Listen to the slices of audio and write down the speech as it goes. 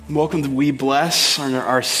Welcome to We Bless,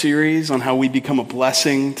 our series on how we become a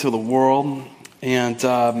blessing to the world. And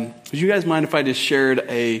would you guys mind if I just shared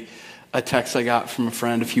a text I got from a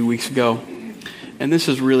friend a few weeks ago? And this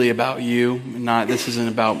is really about you, this isn't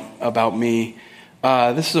about me.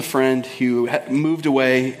 This is a friend who had moved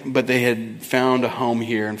away, but they had found a home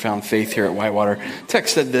here and found faith here at Whitewater.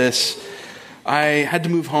 Text said this: I had to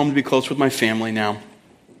move home to be close with my family now.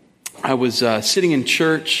 I was sitting in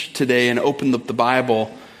church today and opened up the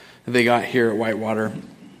Bible that they got here at Whitewater.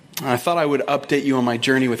 And I thought I would update you on my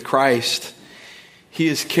journey with Christ. He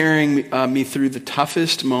is carrying me through the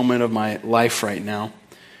toughest moment of my life right now.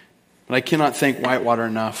 But I cannot thank Whitewater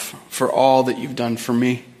enough for all that you've done for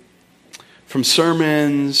me. From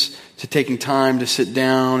sermons to taking time to sit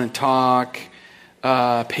down and talk,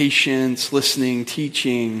 patience, listening,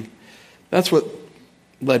 teaching. That's what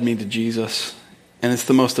led me to Jesus. And it's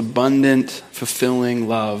the most abundant, fulfilling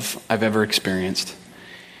love I've ever experienced.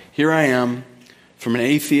 Here I am, from an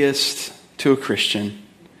atheist to a Christian.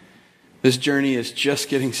 This journey is just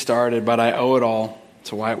getting started, but I owe it all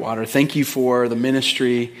to Whitewater. Thank you for the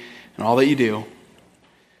ministry and all that you do.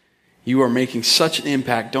 You are making such an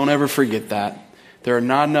impact. Don't ever forget that. There are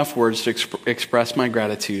not enough words to express my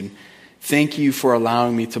gratitude. Thank you for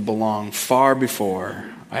allowing me to belong far before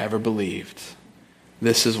I ever believed.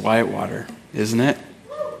 This is Whitewater, isn't it?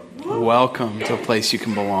 Welcome to a place you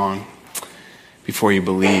can belong before you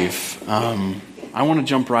believe. I want to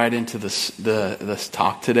jump right into this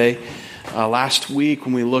talk today. Last week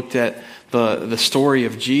when we looked at the story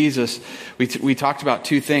of Jesus, we talked about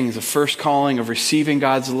two things: the first calling of receiving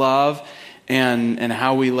God's love and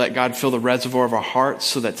how we let God fill the reservoir of our hearts,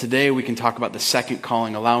 so that today we can talk about the second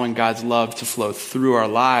calling, allowing God's love to flow through our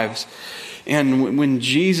lives. And when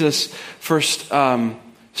Jesus first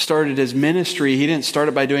started his ministry, he didn't start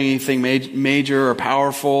it by doing anything major or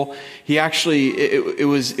powerful. He actually, it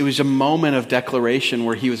was a moment of declaration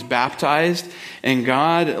where he was baptized, and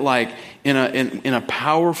God, like in a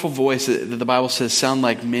powerful voice that the Bible says sound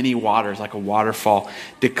like many waters, like a waterfall,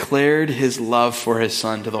 declared his love for his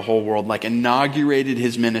son to the whole world, like inaugurated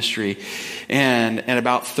his ministry. And at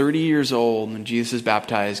about 30 years old, when Jesus is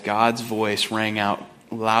baptized, God's voice rang out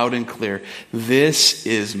loud and clear: "This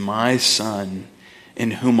is my son,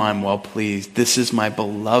 in whom I'm well pleased. This is my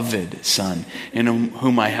beloved son, in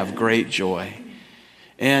whom I have great joy."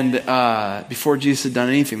 And before Jesus had done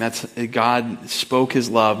anything, God spoke his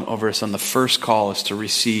love over his son. The first call is to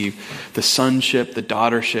receive the sonship, the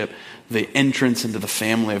daughtership, the entrance into the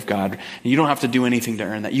family of God. And you don't have to do anything to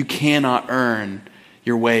earn that. You cannot earn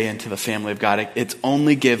your way into the family of God. It's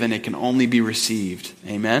only given. It can only be received.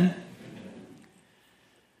 Amen?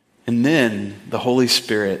 And then the Holy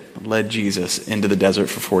Spirit led Jesus into the desert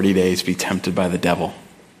for 40 days to be tempted by the devil.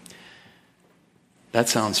 That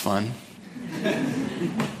sounds fun.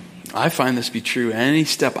 I find this to be true. Any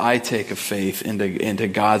step I take of faith into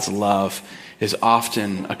God's love is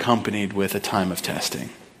often accompanied with a time of testing.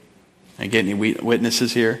 I get any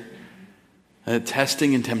witnesses here?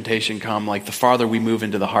 Testing and temptation come like the farther we move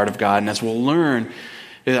into the heart of God. And as we'll learn,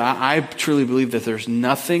 I truly believe that there's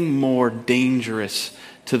nothing more dangerous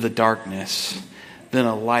to the darkness than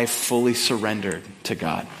a life fully surrendered to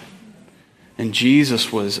God. And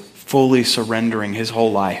Jesus was fully surrendering his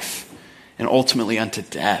whole life and ultimately unto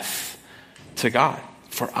death to God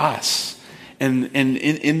for us. And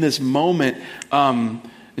in this moment,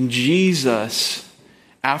 Jesus,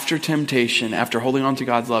 after temptation, after holding on to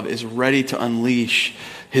God's love, is ready to unleash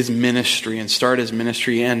his ministry and start his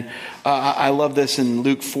ministry. And I love this in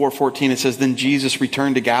Luke 4:14. It says, "Then Jesus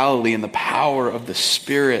returned to Galilee in the power of the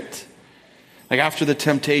Spirit." Like after the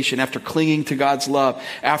temptation, after clinging to God's love,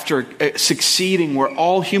 after succeeding where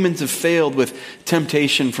all humans have failed with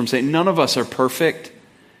temptation from Satan. None of us are perfect.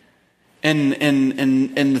 And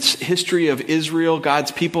the history of Israel,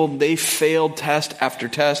 God's people, they failed test after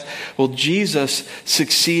test. Well, Jesus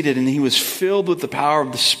succeeded, and he was filled with the power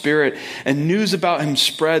of the Spirit, and news about him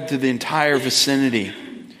spread to the entire vicinity.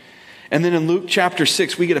 And then in Luke chapter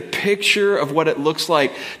 6, we get a picture of what it looks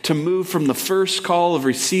like to move from the first call of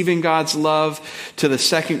receiving God's love to the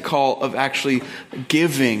second call of actually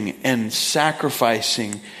giving and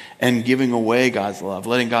sacrificing and giving away God's love.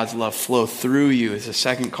 Letting God's love flow through you is a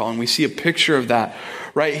second call. And we see a picture of that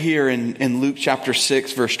right here in Luke chapter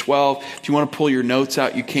 6, verse 12. If you want to pull your notes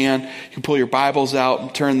out, you can. You can pull your Bibles out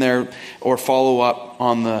and turn there, or follow up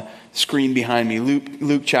on the screen behind me.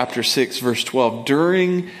 Luke chapter 6, verse 12.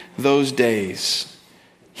 "During those days,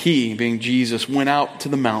 he," being Jesus, "went out to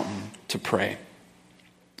the mountain to pray.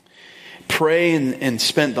 Pray and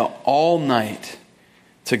spent the all night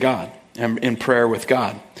to God. in prayer with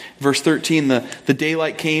God. Verse 13, the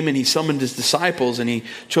daylight came and he summoned his disciples and he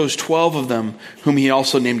chose 12 of them, whom he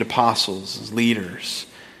also named apostles, as leaders.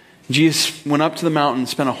 Jesus went up to the mountain and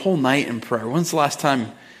spent a whole night in prayer. When's the last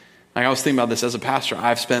time, like I was thinking about this as a pastor,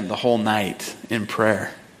 I've spent the whole night in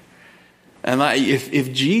prayer. And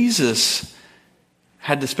if Jesus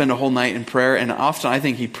had to spend a whole night in prayer, and often I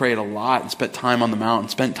think he prayed a lot and spent time on the mountain,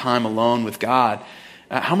 spent time alone with God,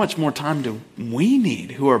 how much more time do we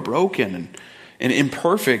need who are broken and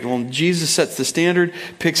imperfect? Well, Jesus sets the standard,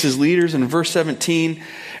 picks his leaders. And in verse 17,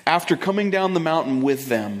 after coming down the mountain with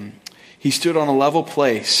them, he stood on a level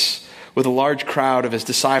place with a large crowd of his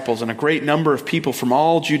disciples and a great number of people from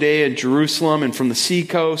all Judea and Jerusalem and from the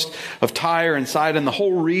seacoast of Tyre and Sidon, the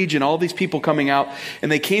whole region, all these people coming out.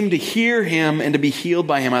 And they came to hear him and to be healed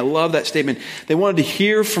by him. I love that statement. They wanted to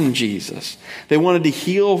hear from Jesus. They wanted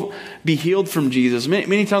to be healed from Jesus.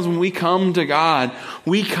 Many times when we come to God,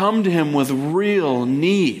 we come to him with real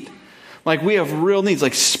need. Like we have real needs,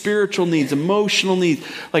 like spiritual needs, emotional needs,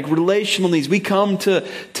 like relational needs. We come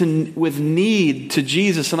with need to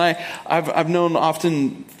Jesus. And I've known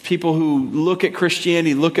often people who look at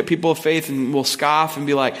Christianity, look at people of faith and will scoff and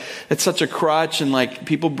be like, it's such a crutch, and like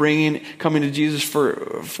people coming to Jesus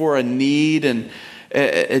for a need, and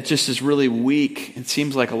it just is really weak. It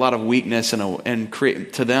seems like a lot of weakness, and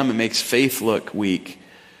to them it makes faith look weak.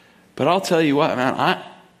 But I'll tell you what, man,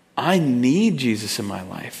 I need Jesus in my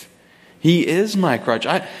life. He is my crutch.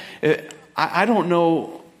 I don't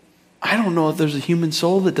know if there's a human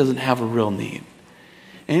soul that doesn't have a real need.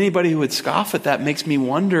 Anybody who would scoff at that makes me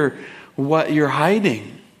wonder what you're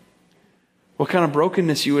hiding. What kind of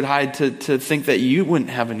brokenness you would hide to think that you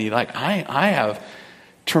wouldn't have a need. Like I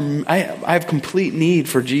have complete need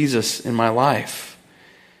for Jesus in my life.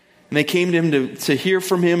 And they came to him to hear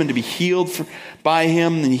from him and to be healed by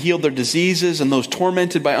him, and he healed their diseases, and those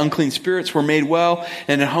tormented by unclean spirits were made well.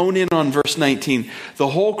 And to hone in on verse 19, the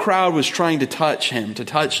whole crowd was trying to touch him, to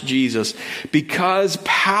touch Jesus, because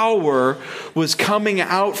power was coming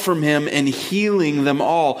out from him and healing them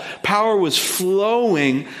all. Power was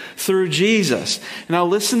flowing through Jesus. And now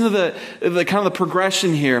listen to the kind of the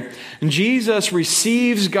progression here. And Jesus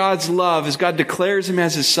receives God's love as God declares him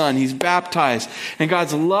as his son. He's baptized, and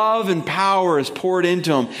God's love and power is poured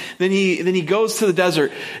into him. Then he goes to the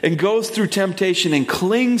desert and goes through temptation and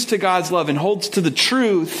clings to God's love and holds to the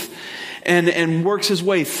truth and works his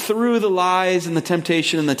way through the lies and the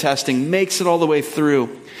temptation and the testing, makes it all the way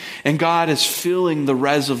through. And God is filling the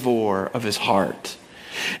reservoir of his heart.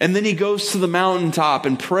 And then he goes to the mountaintop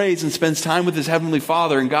and prays and spends time with his heavenly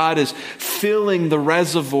Father, and God is filling the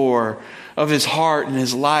reservoir of his heart and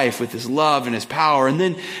his life with his love and his power. And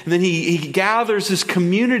then he gathers this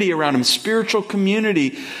community around him, spiritual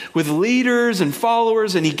community with leaders and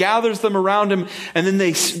followers, and he gathers them around him. And then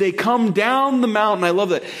they come down the mountain. I love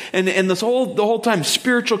that. And the whole time,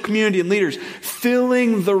 spiritual community and leaders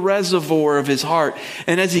filling the reservoir of his heart.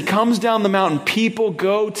 And as he comes down the mountain, people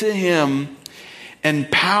go to him, and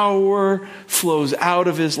power flows out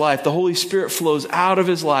of his life. The Holy Spirit flows out of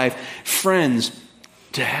his life. Friends,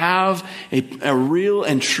 to have a real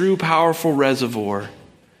and true powerful reservoir,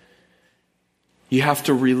 you have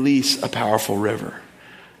to release a powerful river.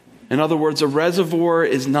 In other words, a reservoir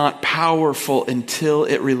is not powerful until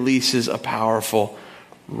it releases a powerful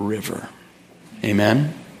river.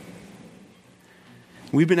 Amen?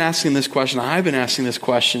 We've been asking this question. I've been asking this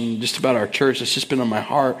question just about our church. It's just been on my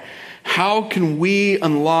heart. How can we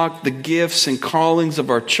unlock the gifts and callings of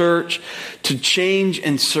our church to change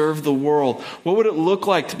and serve the world? What would it look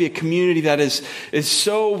like to be a community that is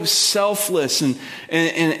so selfless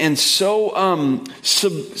and so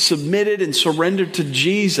submitted and surrendered to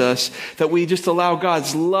Jesus that we just allow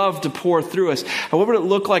God's love to pour through us? And what would it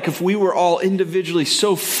look like if we were all individually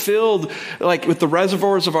so filled, like with the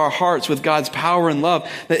reservoirs of our hearts with God's power and love,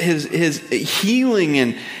 that his healing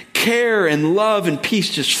and care and love and peace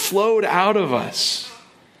just flowed out of us?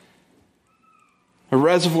 A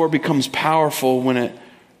reservoir becomes powerful when it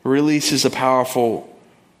releases a powerful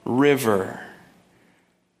river.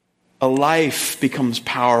 A life becomes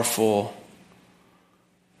powerful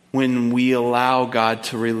when we allow God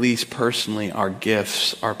to release personally our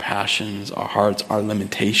gifts, our passions, our hearts, our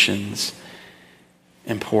limitations,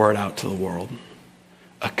 and pour it out to the world.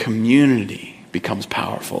 A community becomes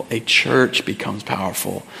powerful. A church becomes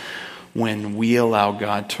powerful when we allow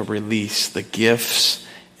God to release the gifts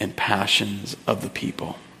and passions of the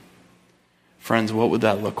people. Friends, what would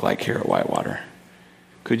that look like here at Whitewater?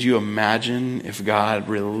 Could you imagine if God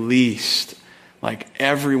released like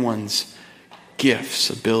everyone's gifts,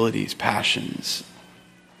 abilities, passions,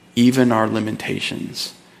 even our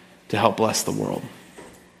limitations, to help bless the world?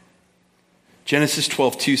 Genesis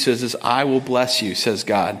 12:2 says this, I will bless you, says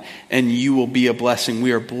God, and you will be a blessing.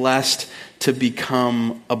 We are blessed to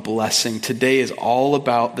become a blessing. Today is all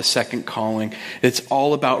about the second calling. It's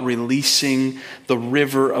all about releasing the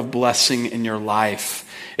river of blessing in your life.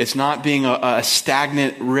 It's not being a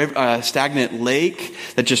stagnant lake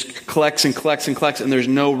that just collects and collects and collects and there's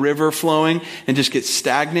no river flowing and just gets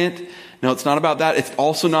stagnant. No, it's not about that. It's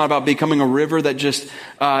also not about becoming a river that just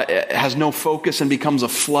has no focus and becomes a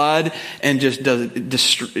flood and just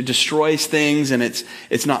destroys things and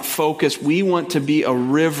it's not focused. We want to be a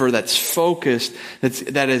river that's focused,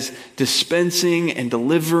 that is dispensing and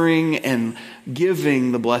delivering and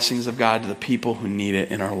giving the blessings of God to the people who need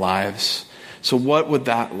it in our lives. So what would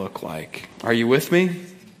that look like? Are you with me?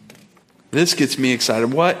 This gets me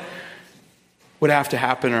excited. What would have to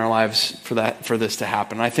happen in our lives for this to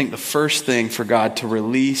happen? I think the first thing for God to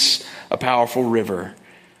release a powerful river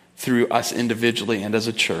through us individually and as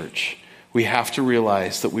a church, we have to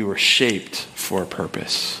realize that we were shaped for a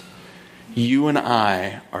purpose. You and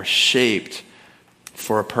I are shaped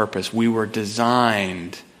for a purpose. We were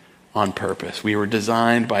designed on purpose. We were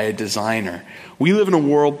designed by a designer. We live in a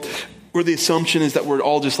world where the assumption is that we're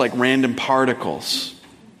all just like random particles,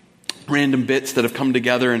 random bits that have come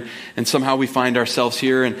together and somehow we find ourselves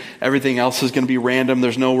here and everything else is going to be random.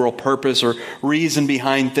 There's no real purpose or reason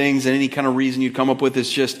behind things, and any kind of reason you'd come up with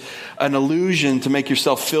is just an illusion to make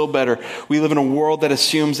yourself feel better. We live in a world that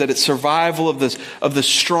assumes that it's survival of the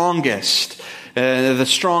strongest. The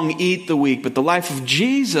strong eat the weak. But the life of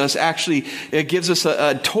Jesus actually gives us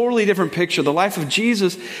a totally different picture. The life of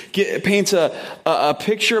Jesus paints a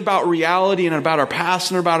picture about reality and about our past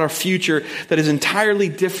and about our future that is entirely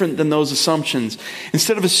different than those assumptions.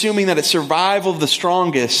 Instead of assuming that it's survival of the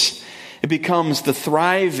strongest, it becomes the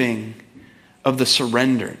thriving of the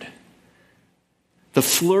surrendered. The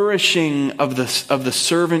flourishing of the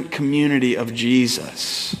servant community of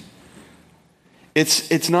Jesus.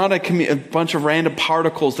 It's not a bunch of random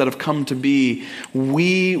particles that have come to be.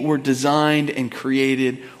 We were designed and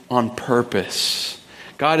created on purpose.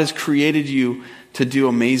 God has created you to do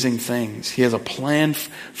amazing things. He has a plan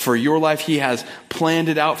for your life. He has planned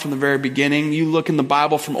it out from the very beginning. You look in the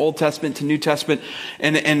Bible from Old Testament to New Testament,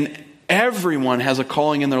 and everyone has a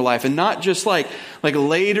calling in their life. And not just like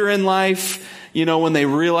later in life, when they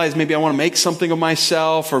realize maybe I want to make something of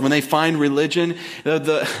myself, or when they find religion.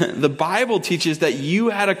 The Bible teaches that you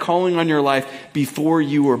had a calling on your life before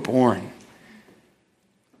you were born.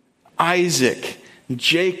 Isaac,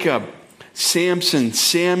 Jacob, Samson,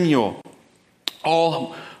 Samuel,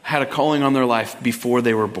 all had a calling on their life before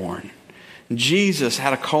they were born. Jesus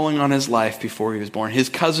had a calling on his life before he was born. His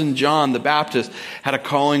cousin John the Baptist had a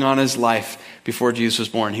calling on his life before Jesus was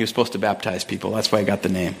born. He was supposed to baptize people. That's why he got the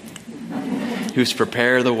name. He was to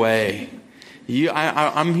prepare the way.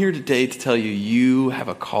 I'm here today to tell you, you have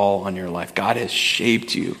a call on your life. God has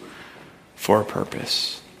shaped you for a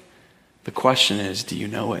purpose. The question is, do you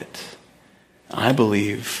know it? I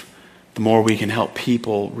believe the more we can help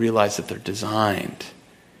people realize that they're designed,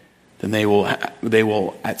 then they will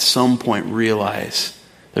at some point realize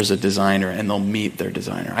there's a designer and they'll meet their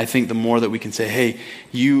designer. I think the more that we can say, hey,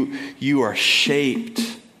 you are shaped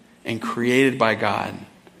and created by God,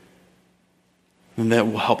 and that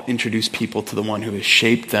will help introduce people to the one who has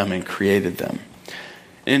shaped them and created them.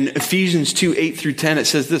 In Ephesians 2:8-10, it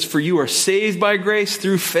says this, "For you are saved by grace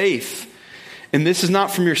through faith. And this is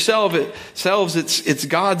not from yourselves, it's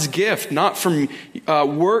God's gift, not from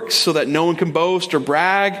works so that no one can boast or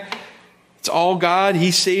brag." It's all God.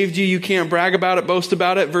 He saved you. You can't brag about it, boast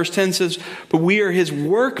about it. Verse 10 says, "But we are his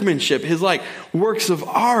workmanship," his works of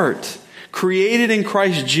art, created in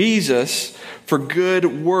Christ Jesus for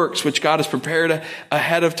good works, which God has prepared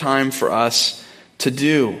ahead of time for us to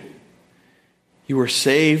do. You were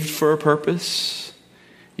saved for a purpose.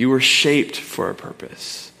 You were shaped for a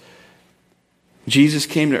purpose. Jesus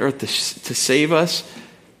came to earth to save us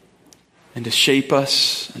and to shape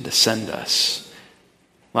us and to send us.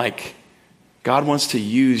 God wants to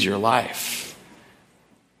use your life.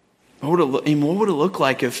 What would it look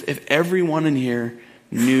like if everyone in here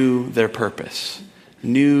knew their purpose,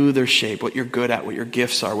 knew their shape, what you're good at, what your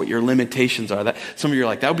gifts are, what your limitations are? That some of you are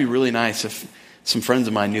like, that would be really nice if some friends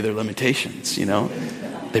of mine knew their limitations,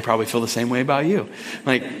 They probably feel the same way about you.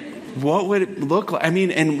 What would it look like?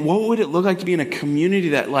 And what would it look like to be in a community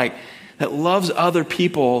that that loves other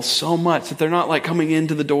people so much that they're not like coming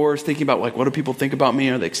into the doors thinking about like, what do people think about me?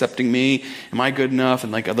 Are they accepting me? Am I good enough?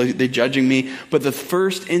 And like, are they judging me? But the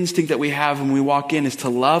first instinct that we have when we walk in is to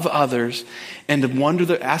love others and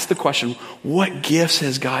to ask the question, what gifts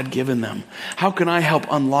has God given them? How can I help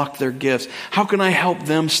unlock their gifts? How can I help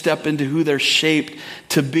them step into who they're shaped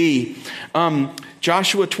to be?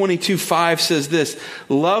 Joshua 22:5 says this,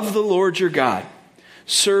 love the Lord your God.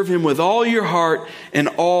 Serve him with all your heart and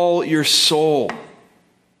all your soul.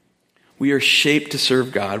 We are shaped to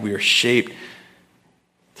serve God. We are shaped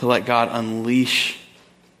to let God unleash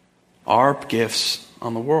our gifts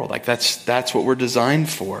on the world. Like that's what we're designed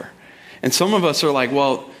for. And some of us are like,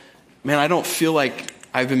 well, man, I don't feel like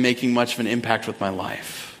I've been making much of an impact with my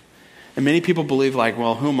life. And many people believe like,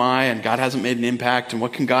 well, who am I? And God hasn't made an impact. And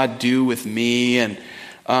what can God do with me? And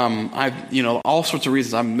all sorts of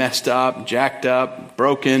reasons. I'm messed up, jacked up,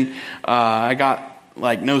 broken. I got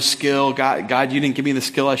like no skill. God, you didn't give me the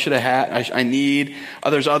skill I should have had. I need.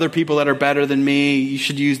 There's other people that are better than me. You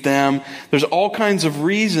should use them. There's all kinds of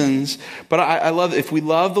reasons. But I love, if we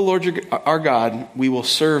love the Lord our God, we will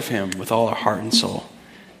serve him with all our heart and soul.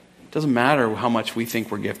 It doesn't matter how much we think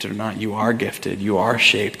we're gifted or not. You are gifted. You are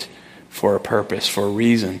shaped for a purpose, for a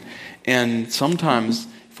reason. And sometimes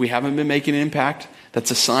if we haven't been making an impact, that's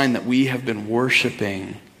a sign that we have been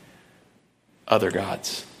worshiping other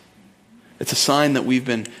gods. It's a sign that we've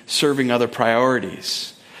been serving other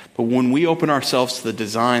priorities. But when we open ourselves to the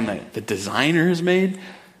design that the designer has made,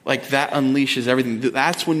 like that unleashes everything.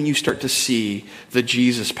 That's when you start to see the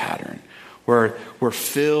Jesus pattern, where we're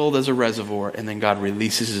filled as a reservoir and then God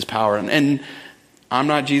releases his power. And I'm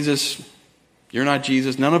not Jesus. You're not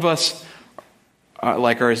Jesus. None of us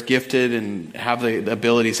are as gifted and have the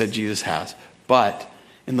abilities that Jesus has. But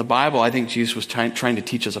in the Bible, I think Jesus was trying to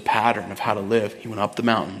teach us a pattern of how to live. He went up the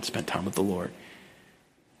mountain, spent time with the Lord,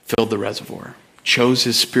 filled the reservoir, chose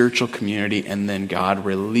his spiritual community, and then God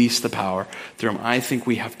released the power through him. I think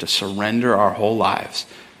we have to surrender our whole lives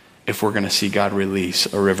if we're going to see God release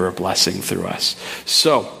a river of blessing through us.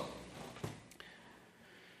 So,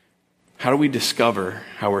 how do we discover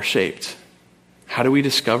how we're shaped? How do we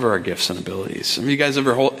discover our gifts and abilities? Have you guys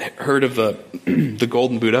ever heard of the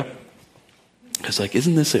Golden Buddha? It's like,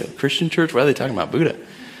 isn't this a Christian church? Why are they talking about Buddha?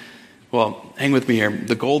 Well, hang with me here.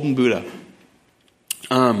 The Golden Buddha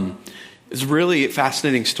is really a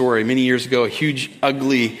fascinating story. Many years ago, a huge,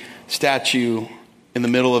 ugly statue in the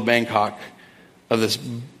middle of Bangkok of this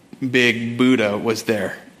big Buddha was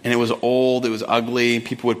there. And it was old, it was ugly.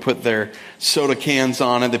 People would put their soda cans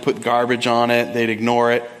on it. They put garbage on it. They'd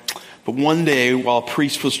ignore it. But one day, while a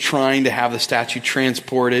priest was trying to have the statue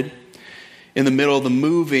transported, in the middle of the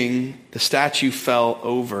moving, the statue fell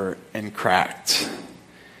over and cracked.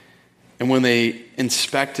 And when they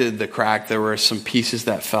inspected the crack, there were some pieces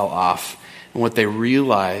that fell off. And what they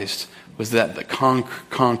realized was that the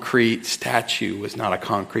concrete statue was not a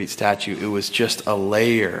concrete statue. It was just a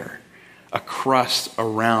layer, a crust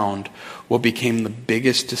around what became the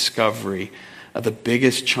biggest discovery of the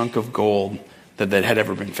biggest chunk of gold that had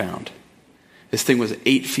ever been found. This thing was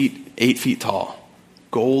 8 feet tall.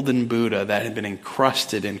 Golden Buddha that had been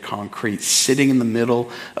encrusted in concrete, sitting in the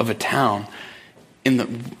middle of a town, in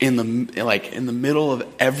the middle of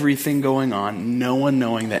everything going on, no one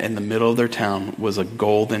knowing that in the middle of their town was a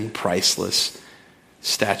golden, priceless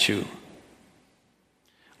statue.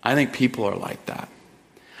 I think people are like that.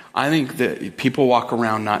 I think that people walk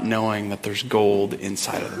around not knowing that there's gold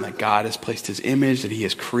inside of them, that God has placed his image, that he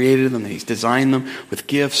has created them, that he's designed them with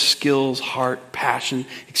gifts, skills, heart, passion,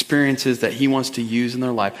 experiences that he wants to use in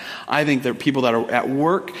their life. I think there are people that are at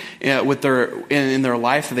work in their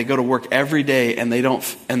life, that they go to work every day and they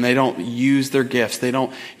don't use their gifts. They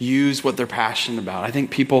don't use what they're passionate about. I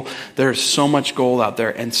think there's so much gold out there,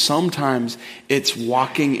 and sometimes it's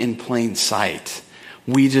walking in plain sight.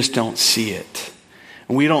 We just don't see it.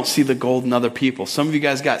 And we don't see the gold in other people. Some of you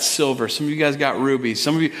guys got silver. Some of you guys got rubies.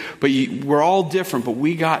 We're all different, but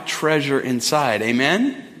we got treasure inside.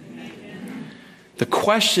 Amen? Amen. The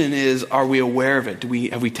question is, are we aware of it?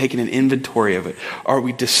 Have we taken an inventory of it? Are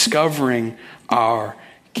we discovering our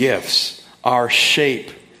gifts, our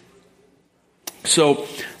shape? So,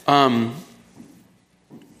 I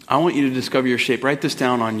want you to discover your shape. Write this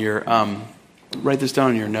down on your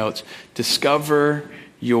notes. Discover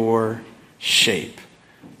your shape.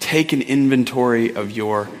 Take an inventory of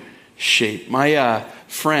your shape. My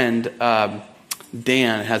friend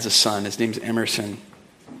Dan has a son. His name's Emerson.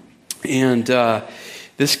 And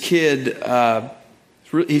this kid,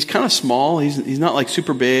 he's kind of small. He's not like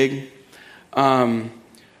super big. But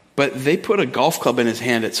they put a golf club in his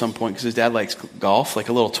hand at some point because his dad likes golf, like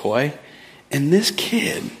a little toy. And this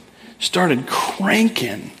kid started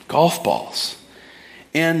cranking golf balls.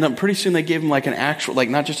 And pretty soon they gave him like an actual, like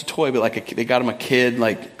not just a toy, but like they got him a kid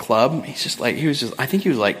like club. I think he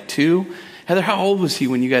was like 2. Heather, how old was he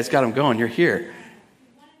when you guys got him going? You're here.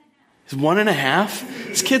 He's 1.5.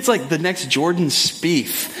 This kid's like the next Jordan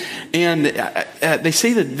Spieth. And they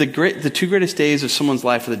say that the 2 greatest days of someone's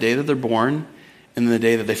life are the day that they're born and the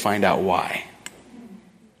day that they find out why.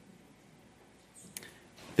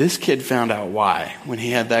 This kid found out why when he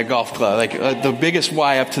had that golf club, like the biggest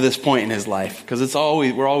why up to this point in his life, because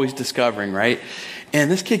we're always discovering, right? And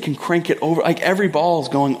this kid can crank it over, like every ball is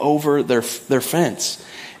going over their fence.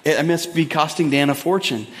 It must be costing Dan a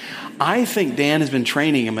fortune. I think Dan has been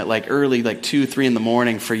training him at like early, like 2, 3 in the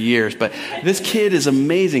morning for years. But this kid is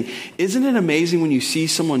amazing. Isn't it amazing when you see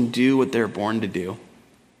someone do what they're born to do?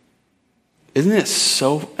 Isn't it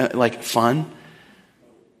so like fun?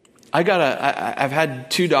 I've had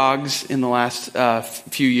 2 dogs in the last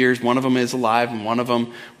few years. One of them is alive, and one of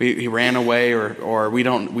them he ran away, or we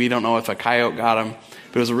don't know if a coyote got him.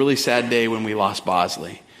 But it was a really sad day when we lost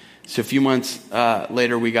Bosley. So a few months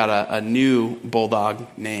later, we got a new bulldog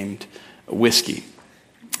named Whiskey.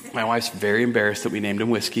 My wife's very embarrassed that we named him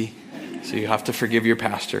Whiskey, so you have to forgive your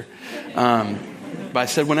pastor. But I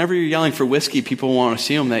said, whenever you're yelling for Whiskey, people want to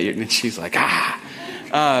see him that year. And she's like,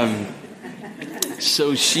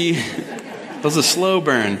 So it was a slow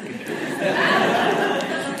burn.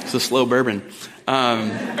 It's a slow bourbon.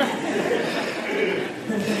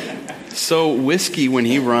 So Whiskey, when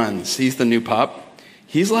he runs, he's the new pup.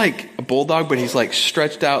 He's like a bulldog, but he's like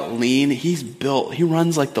stretched out, lean. He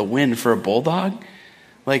runs like the wind for a bulldog.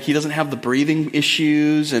 Like he doesn't have the breathing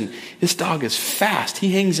issues, and this dog is fast.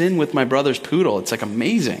 He hangs in with my brother's poodle. It's like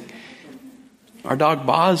amazing. Our dog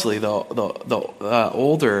Bosley, the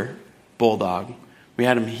older bulldog, we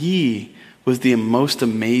had him. He was the most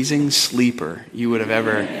amazing sleeper you would have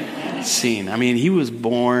ever seen. I mean, he was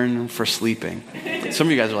born for sleeping. Some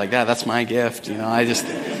of you guys are like, that's my gift.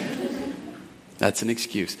 That's an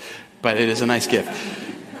excuse, but it is a nice gift.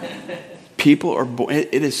 People are born.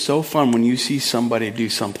 It is so fun when you see somebody do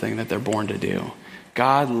something that they're born to do.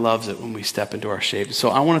 God loves it when we step into our shape. So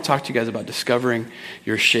I want to talk to you guys about discovering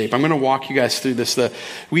your shape. I'm going to walk you guys through this.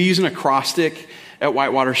 We use an acrostic at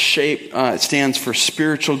Whitewater. SHAPE. It stands for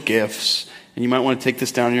spiritual gifts, and you might want to take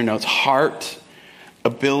this down in your notes. Heart,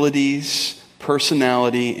 abilities,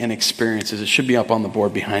 personality, and experiences. It should be up on the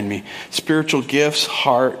board behind me. Spiritual gifts,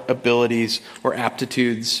 heart, abilities, or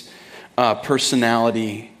aptitudes,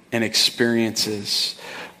 personality, and experiences.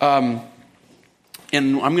 And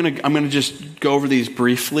I'm gonna just go over these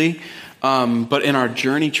briefly. But in our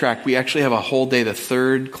journey track, we actually have a whole day. The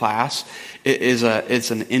third class it's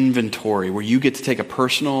an inventory where you get to take a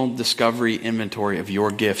personal discovery inventory of your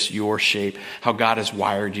gifts, your shape, how God has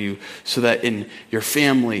wired you, so that in your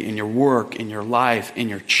family, in your work, in your life, in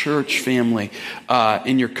your church family,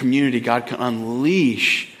 in your community, God can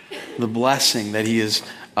unleash the blessing that He has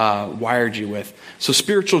wired you with. So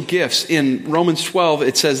spiritual gifts, in Romans 12,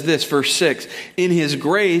 it says this, verse 6, in His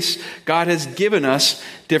grace, God has given us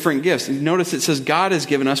different gifts. And notice it says God has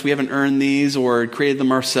given us. We haven't earned these or created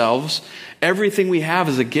them ourselves. Everything we have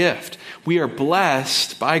is a gift. We are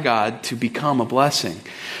blessed by God to become a blessing.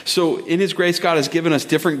 So in His grace, God has given us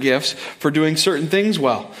different gifts for doing certain things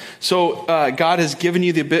well. So God has given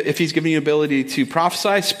you if He's given you the ability to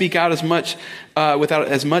prophesy, speak out as much without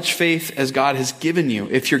as much faith as God has given you.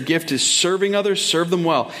 If your gift is serving others, serve them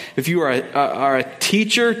well. If you are a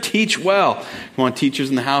teacher, teach well. You want teachers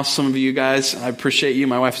in the house? Some of you guys, I appreciate you.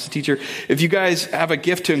 My wife's a teacher. If you guys have a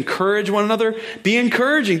gift to encourage one another, be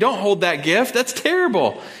encouraging. Don't hold that gift. That's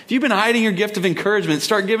terrible. If you've been hiding your gift of encouragement,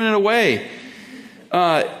 start giving it away.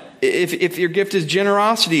 If your gift is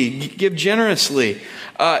generosity, give generously.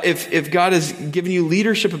 If God has given you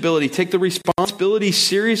leadership ability, take the responsibility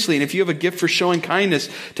seriously. And if you have a gift for showing kindness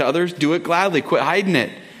to others, do it gladly. Quit hiding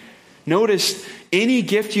it. Notice, any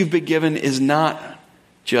gift you've been given is not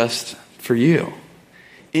just for you.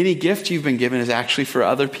 Any gift you've been given is actually for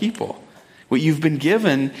other people. What you've been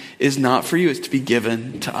given is not for you. It's to be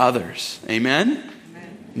given to others. Amen?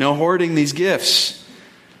 Amen. No hoarding these gifts.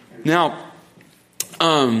 Now,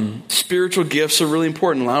 spiritual gifts are really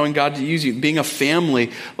important, allowing God to use you. Being a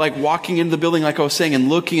family, like walking into the building, like I was saying, and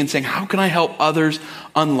looking and saying, how can I help others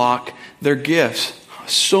unlock their gifts?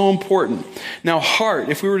 So important. Now, heart,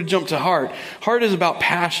 if we were to jump to heart is about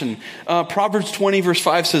passion. Proverbs 20 verse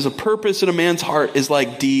 5 says, a purpose in a man's heart is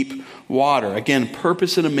like deep water. Again,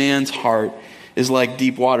 purpose in a man's heart is like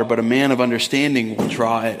deep water, but a man of understanding will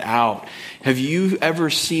draw it out. Have you ever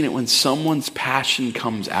seen it when someone's passion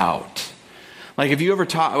comes out? Like, if you ever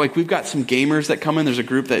talk, like, we've got some gamers that come in. There's a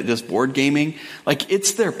group that does board gaming. Like,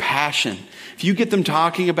 it's their passion. If you get them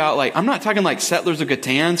talking about, like, I'm not talking like Settlers of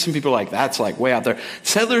Catan. Some people are like, that's like way out there.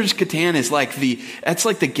 Settlers of Catan is like that's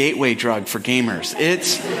like the gateway drug for gamers.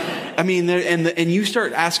 And you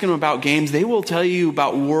start asking them about games, they will tell you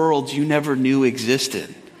about worlds you never knew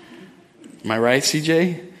existed. Am I right,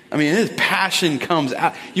 CJ? I mean, his passion comes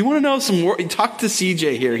out. You want to know some more? Talk to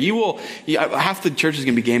CJ here. Half the church is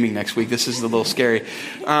going to be gaming next week. This is a little scary.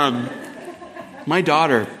 My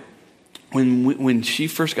daughter, when she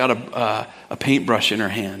first got a paintbrush in her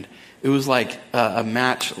hand, it was like a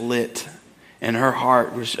match lit, and her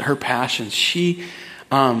heart was her passion.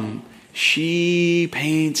 She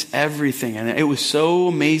paints everything, and it was so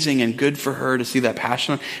amazing and good for her to see that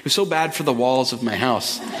passion. It was so bad for the walls of my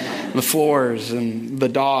house, the floors, and the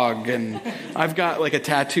dog. And I've got like a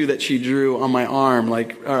tattoo that she drew on my arm,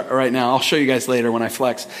 like right now. I'll show you guys later when I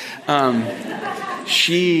flex.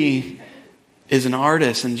 She is an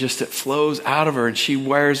artist, and just it flows out of her, and she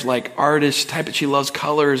wears like artist type. She loves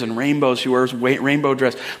colors and rainbows. She wears rainbow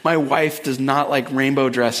dress. My wife does not like rainbow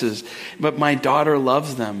dresses, but my daughter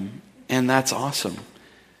loves them. And that's awesome.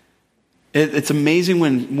 It's amazing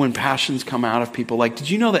when passions come out of people. Like, did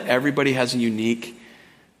you know that everybody has a unique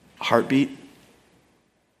heartbeat?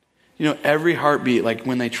 You know, every heartbeat, like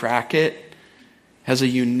when they track it, has a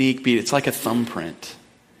unique beat. It's like a thumbprint.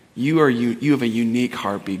 You have a unique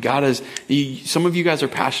heartbeat. Some of you guys are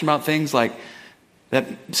passionate about things like that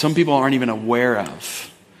some people aren't even aware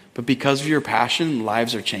of. But because of your passion,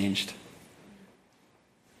 lives are changed.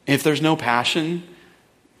 If there's no passion,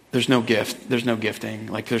 there's no gift. There's no gifting.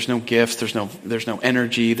 Like, there's no gifts. There's no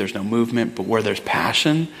energy. There's no movement. But where there's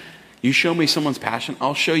passion, you show me someone's passion,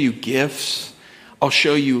 I'll show you gifts. I'll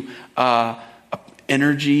show you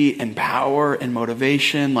energy and power and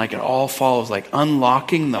motivation. Like, it all follows. Like,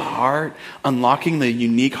 unlocking the heart, unlocking the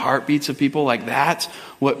unique heartbeats of people. Like, that's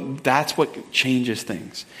what changes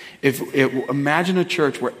things. Imagine a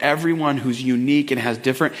church where everyone who's unique and has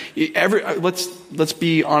different. Let's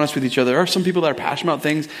be honest with each other. There are some people that are passionate about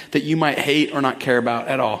things that you might hate or not care about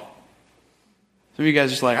at all. Some of you guys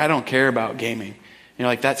are just like, I don't care about gaming. You're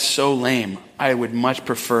like, that's so lame. I would much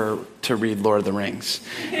prefer to read Lord of the Rings.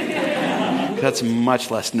 That's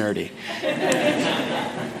much less nerdy.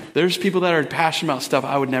 There's people that are passionate about stuff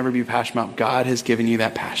I would never be passionate about. God has given you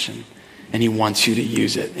that passion, and He wants you to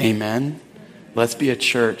use it. Amen? Let's be a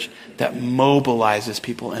church that mobilizes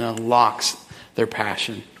people and unlocks their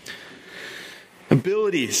passion.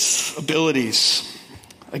 Abilities.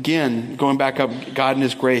 Again, going back up, God in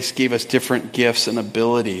His grace gave us different gifts and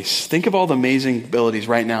abilities. Think of all the amazing abilities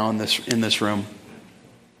right now in this room.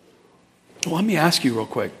 Well, let me ask you real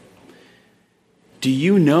quick. Do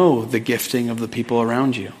you know the gifting of the people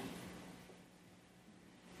around you?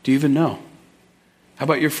 Do you even know? How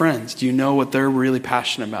about your friends? Do you know what they're really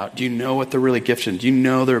passionate about? Do you know what they're really gifted in? Do you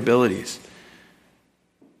know their abilities?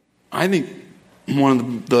 I think one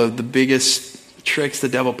of the biggest tricks the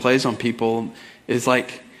devil plays on people is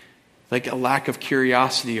like a lack of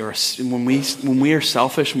curiosity, or when we are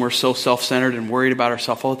selfish and we're so self-centered and worried about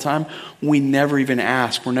ourselves all the time, we never even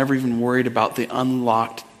ask. We're never even worried about the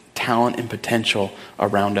unlocked talent and potential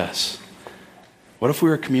around us. What if we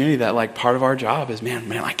were a community that, like, part of our job is,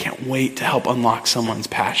 man, I can't wait to help unlock someone's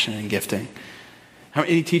passion and gifting.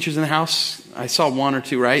 Any teachers in the house? I saw one or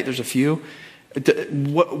two, right? There's a few.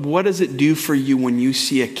 What does it do for you when you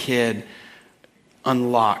see a kid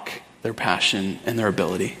unlock their passion and their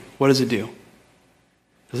ability? What does it do?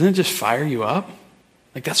 Doesn't it just fire you up?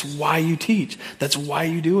 Like, that's why you teach. That's why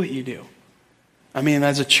you do what you do. I mean,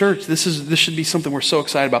 as a church, this should be something we're so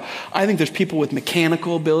excited about. I think there's people with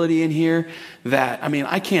mechanical ability in here that, I mean,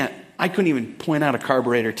 I couldn't even point out a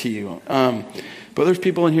carburetor to you. But there's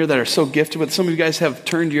people in here that are so gifted with. Some of you guys have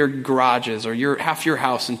turned your garages or half your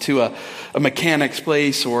house into a mechanic's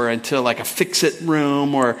place, or into like a fix-it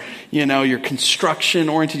room, or, you're construction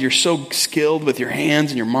oriented. You're so skilled with your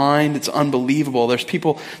hands and your mind. It's unbelievable. There's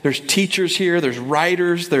teachers here. There's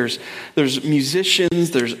writers. There's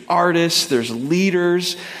musicians. There's artists. There's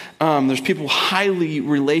leaders. There's people highly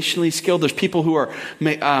relationally skilled. There's people who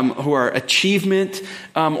are achievement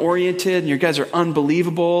oriented, and you guys are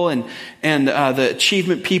unbelievable. And the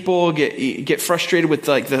achievement people get frustrated with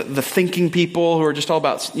like the thinking people who are just all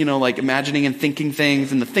about like imagining and thinking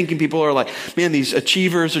things. And the thinking people are like, man, these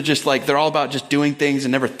achievers are just like, they're all about just doing things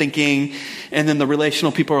and never thinking. And then the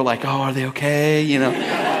relational people are like, oh, are they okay?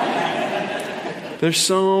 There's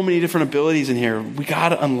so many different abilities in here. We got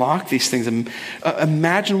to unlock these things.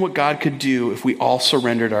 Imagine what God could do if we all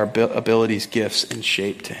surrendered our abilities, gifts, and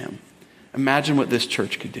shape to Him. Imagine what this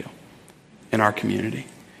church could do in our community.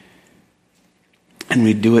 and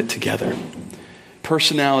we do it together.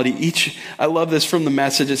 Personality. I love this from the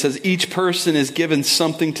Message. It says, each person is given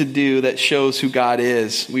something to do that shows who God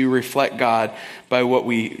is. We reflect God by what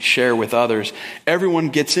we share with others. Everyone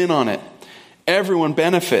gets in on it. Everyone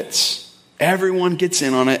benefits. Everyone gets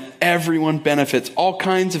in on it. Everyone benefits. All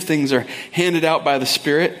kinds of things are handed out by the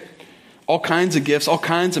Spirit. All kinds of gifts, all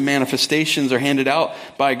kinds of manifestations are handed out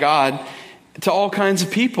by God to all kinds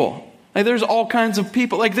of people. Like there's all kinds of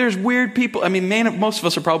people. Like there's weird people. I mean, most of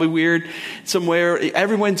us are probably weird somewhere.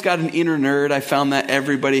 Everyone's got an inner nerd. I found that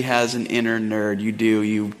everybody has an inner nerd. You do.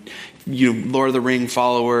 You Lord of the Ring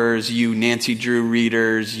followers, you Nancy Drew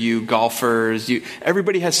readers, you golfers.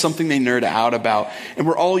 Everybody has something they nerd out about. And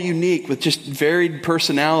we're all unique with just varied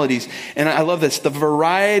personalities. And I love this. The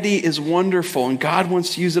variety is wonderful. And God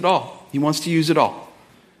wants to use it all. He wants to use it all.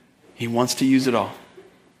 He wants to use it all.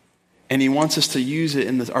 And he wants us to use it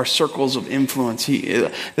in our circles of influence.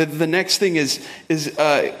 The next thing is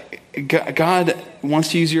God wants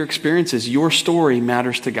to use your experiences. Your story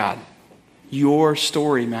matters to God. Your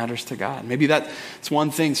story matters to God. Maybe that's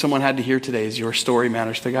one thing someone had to hear today is your story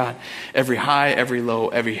matters to God. Every high, every low,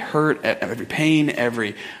 every hurt, every pain,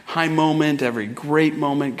 every high moment, every great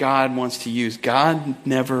moment God wants to use. God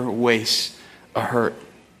never wastes a hurt.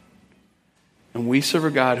 And we serve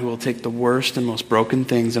a God who will take the worst and most broken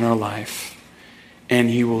things in our life and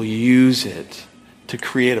he will use it to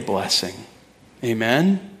create a blessing.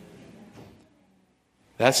 Amen?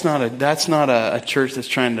 That's not a church that's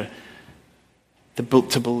trying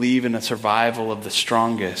to believe in a survival of the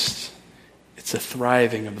strongest. It's a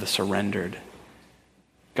thriving of the surrendered.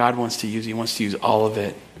 God wants to use, he wants to use all of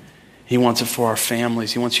it. He wants it for our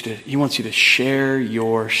families. He wants you to share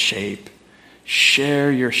your shape.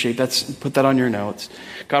 Share your shape. Put that on your notes.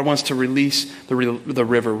 God wants to release the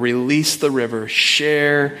river. Release the river.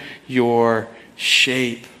 Share your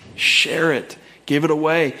shape. Share it. Give it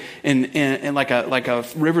away. And like a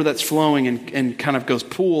river that's flowing and kind of goes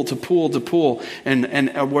pool to pool to pool.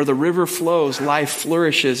 And where the river flows, life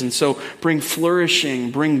flourishes. And so bring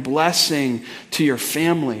flourishing, bring blessing to your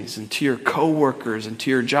families and to your coworkers and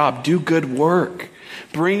to your job. Do good work.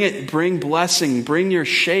 Bring blessing, bring your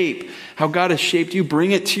shape, how God has shaped you,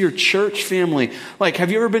 bring it to your church family. Like,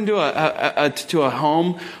 have you ever been to a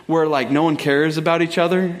home where like no one cares about each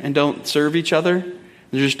other and don't serve each other?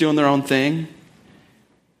 They're just doing their own thing.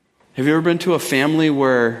 Have you ever been to a family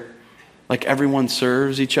where like everyone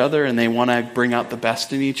serves each other and they want to bring out the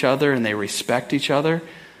best in each other and they respect each other?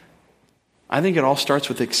 I think it all starts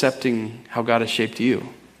with accepting how God has shaped you.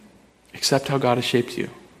 Accept how God has shaped you.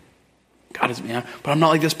 God is, man, but I'm not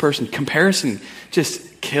like this person. Comparison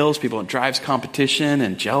just kills people. It drives competition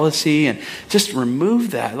and jealousy, and just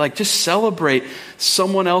remove that. Like, just celebrate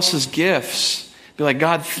someone else's gifts. Be like,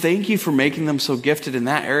 God, thank you for making them so gifted in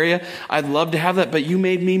that area. I'd love to have that, but you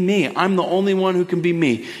made me me. I'm the only one who can be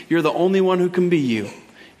me. You're the only one who can be you.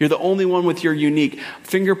 You're the only one with your unique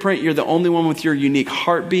fingerprint. You're the only one with your unique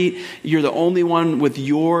heartbeat. You're the only one with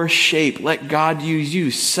your shape. Let God use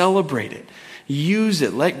you. Celebrate it. Use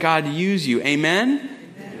it. Let God use you. Amen?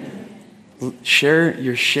 Amen. Share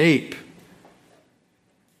your shape.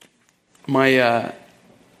 My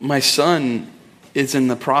son is in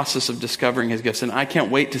the process of discovering his gifts, and I can't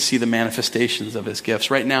wait to see the manifestations of his gifts.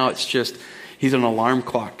 Right now, it's just, he's an alarm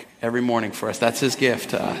clock every morning for us. That's his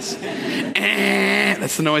gift to us.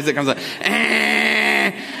 That's the noise that comes out.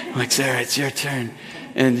 I'm like, Sarah, it's your turn.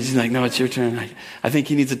 And he's like, no, it's your turn. I think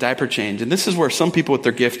he needs a diaper change. And this is where some people with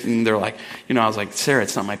their gift, and they're like, I was like, Sarah,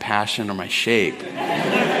 it's not my passion or my shape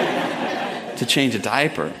to change a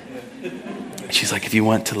diaper. She's like, if you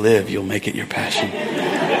want to live, you'll make it your passion.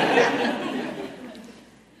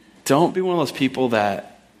 Don't be one of those people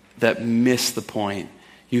that miss the point.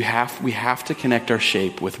 We have to connect our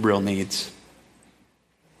shape with real needs.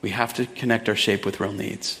 We have to connect our shape with real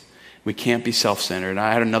needs. We can't be self-centered. And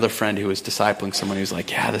I had another friend who was discipling someone who was like,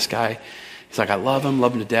 yeah, this guy, he's like, I love him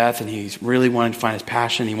to death, and he's really wanting to find his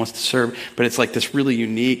passion. He wants to serve, but it's like this really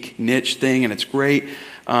unique niche thing, and it's great.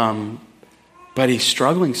 But he's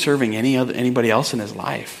struggling serving anybody else in his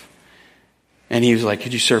life. And he was like,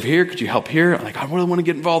 could you serve here? Could you help here? I'm like, I really want to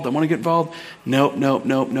get involved. Nope.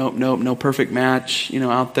 No perfect match,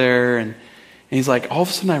 out there. And he's like, all of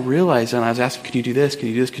a sudden I realized, and I was asking, can you do this? Can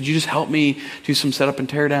you do this? Could you just help me do some setup and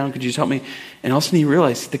tear down? Could you just help me? And all of a sudden he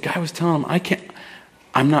realized the guy was telling him,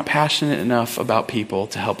 I'm not passionate enough about people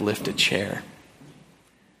to help lift a chair.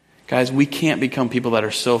 Guys, we can't become people that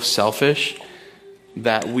are so selfish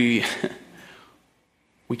that we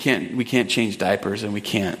can't change diapers and we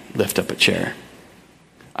can't lift up a chair.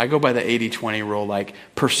 I go by the 80-20 rule, like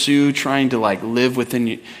pursue trying to like live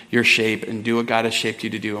within your shape and do what God has shaped you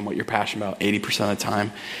to do and what you're passionate about 80% of the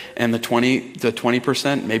time. And the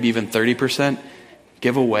 20%, maybe even 30%,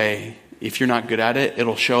 give away. If you're not good at it,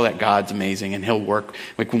 it'll show that God's amazing and he'll work.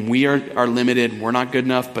 Like when we are limited and we're not good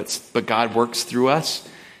enough, but God works through us,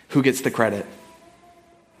 who gets the credit?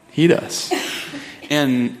 He does.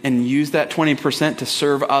 And use that 20% to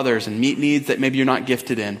serve others and meet needs that maybe you're not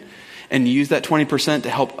gifted in. And use that 20% to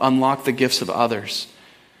help unlock the gifts of others.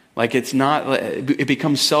 Like it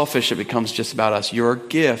becomes selfish. It becomes just about us. Your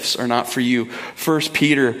gifts are not for you. 1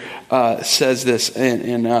 Peter says this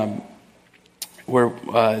in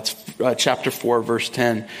it's chapter 4, verse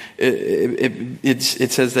 10. It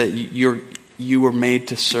says that you were made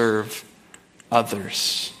to serve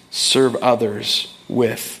others. Serve others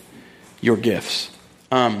with your gifts.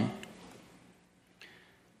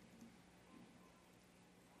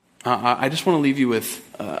 I just want to leave you with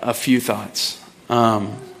a few thoughts.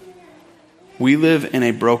 We live in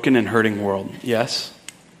a broken and hurting world, yes?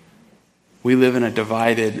 We live in a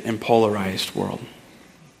divided and polarized world.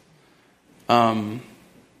 It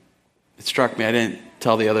struck me, I didn't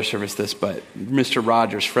tell the other service this, but Mr.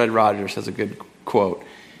 Rogers, Fred Rogers, has a good quote.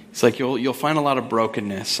 It's like, you'll find a lot of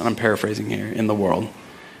brokenness, and I'm paraphrasing here, in the world.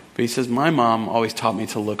 But he says, my mom always taught me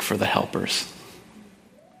to look for the helpers.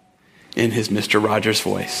 In his Mr. Rogers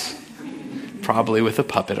voice, probably with a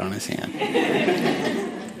puppet on his hand.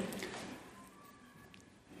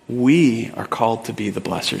 We are called to be the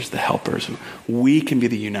blessers, the helpers. We can be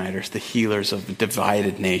the uniters, the healers of a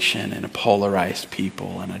divided nation and a polarized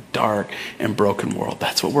people and a dark and broken world.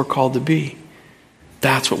 That's what we're called to be.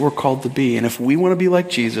 That's what we're called to be. And if we want to be like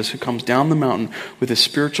Jesus, who comes down the mountain with a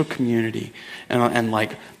spiritual community and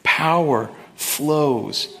like power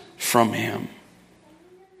flows from him,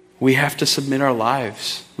 we have to submit our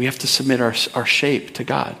lives. We have to submit our shape to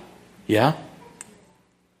God. Yeah?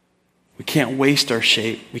 We can't waste our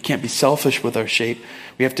shape. We can't be selfish with our shape.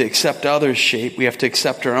 We have to accept others' shape. We have to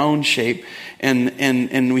accept our own shape.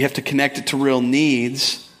 And we have to connect it to real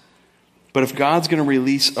needs. But if God's going to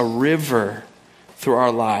release a river through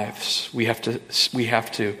our lives, we have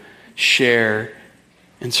to share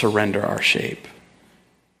and surrender our shape.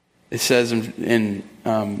 It says in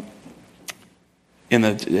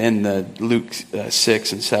the Luke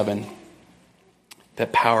 6 and 7,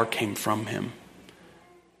 that power came from him.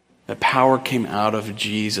 That power came out of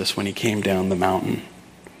Jesus when he came down the mountain.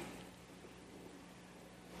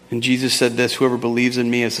 And Jesus said this, whoever believes in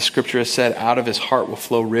me, as the scripture has said, out of his heart will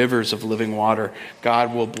flow rivers of living water.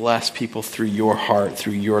 God will bless people through your heart,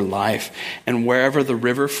 through your life. And wherever the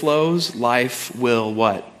river flows, life will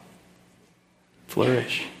what?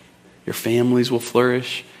 Flourish. Your families will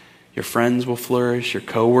flourish. Your friends will flourish. Your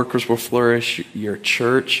coworkers will flourish. Your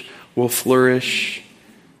church will flourish.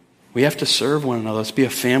 We have to serve one another. Let's be a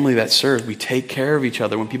family that serves. We take care of each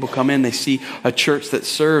other. When people come in, they see a church that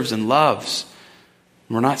serves and loves.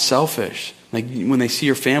 We're not selfish. Like when they see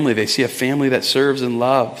your family, they see a family that serves and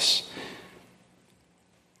loves.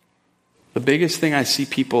 The biggest thing I see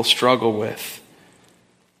people struggle with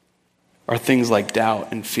are things like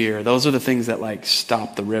doubt and fear. Those are the things that like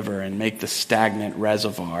stop the river and make the stagnant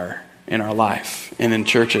reservoir in our life and in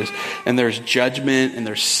churches. And there's judgment and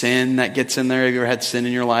there's sin that gets in there. Have you ever had sin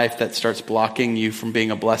in your life that starts blocking you from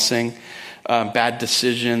being a blessing? Bad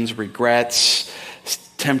decisions, regrets,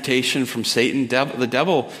 temptation from Satan. The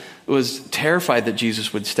devil was terrified that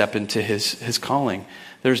Jesus would step into his calling.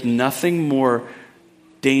 There's nothing more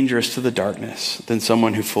dangerous to the darkness than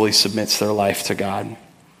someone who fully submits their life to God.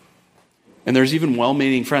 And there's even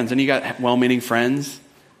well-meaning friends. And you got well-meaning friends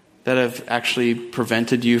that have actually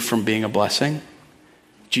prevented you from being a blessing.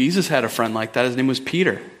 Jesus had a friend like that. His name was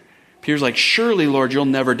Peter. Peter's like, surely, Lord, you'll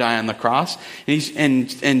never die on the cross.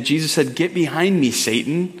 And Jesus said, get behind me,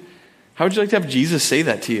 Satan. How would you like to have Jesus say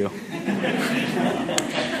that to you?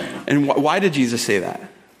 And why did Jesus say that?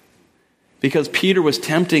 Because Peter was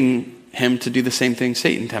tempting him to do the same thing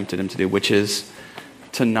Satan tempted him to do, which is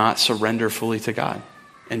to not surrender fully to God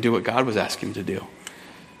and do what God was asking him to do.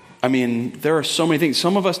 I mean, there are so many things.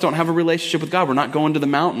 Some of us don't have a relationship with God. We're not going to the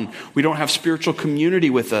mountain. We don't have spiritual community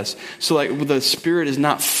with us. So like the Spirit is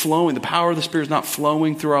not flowing. The power of the Spirit is not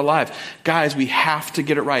flowing through our lives. Guys, we have to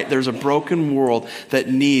get it right. There's a broken world that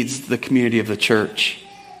needs the community of the church.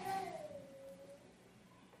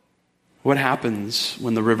 What happens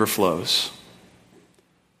when the river flows?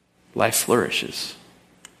 Life flourishes.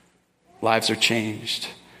 Lives are changed.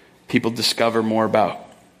 People discover more about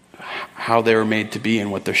how they were made to be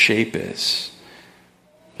and what their shape is.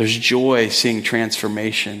 There's joy seeing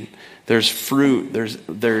transformation. There's fruit.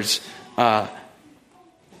 There's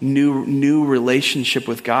new relationship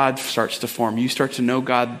with God starts to form. You start to know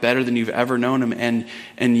God better than you've ever known him.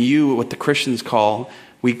 And you, what the Christians call,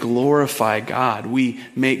 we glorify God. We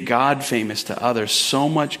make God famous to others. So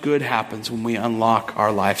much good happens when we unlock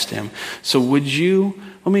our lives to him. So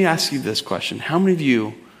let me ask you this question. How many of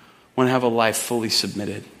you want to have a life fully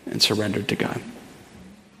submitted and surrendered to God?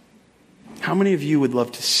 How many of you would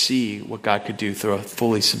love to see what God could do through a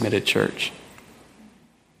fully submitted church?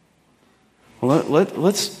 Well,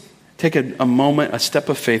 let's take a moment, a step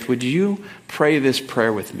of faith. Would you pray this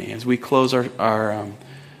prayer with me as we close our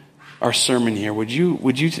sermon here? Would you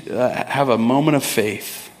have a moment of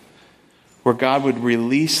faith where God would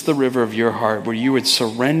release the river of your heart, where you would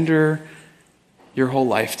surrender your whole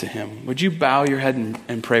life to him? Would you bow your head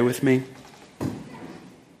and pray with me?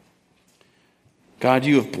 God,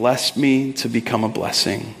 you have blessed me to become a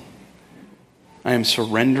blessing. I am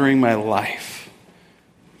surrendering my life,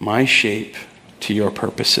 my shape, to your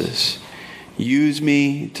purposes. Use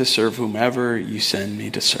me to serve whomever you send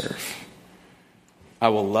me to serve. I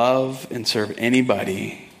will love and serve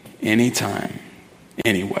anybody, anytime,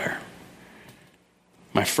 anywhere.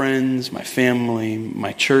 My friends, my family,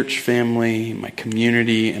 my church family, my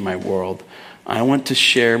community, and my world. I want to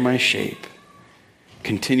share my shape,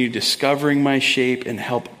 continue discovering my shape, and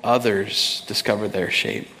help others discover their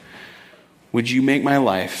shape. Would you make my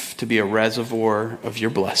life to be a reservoir of your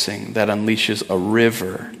blessing that unleashes a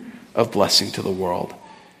river of blessing to the world?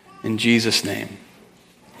 In Jesus' name,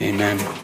 amen.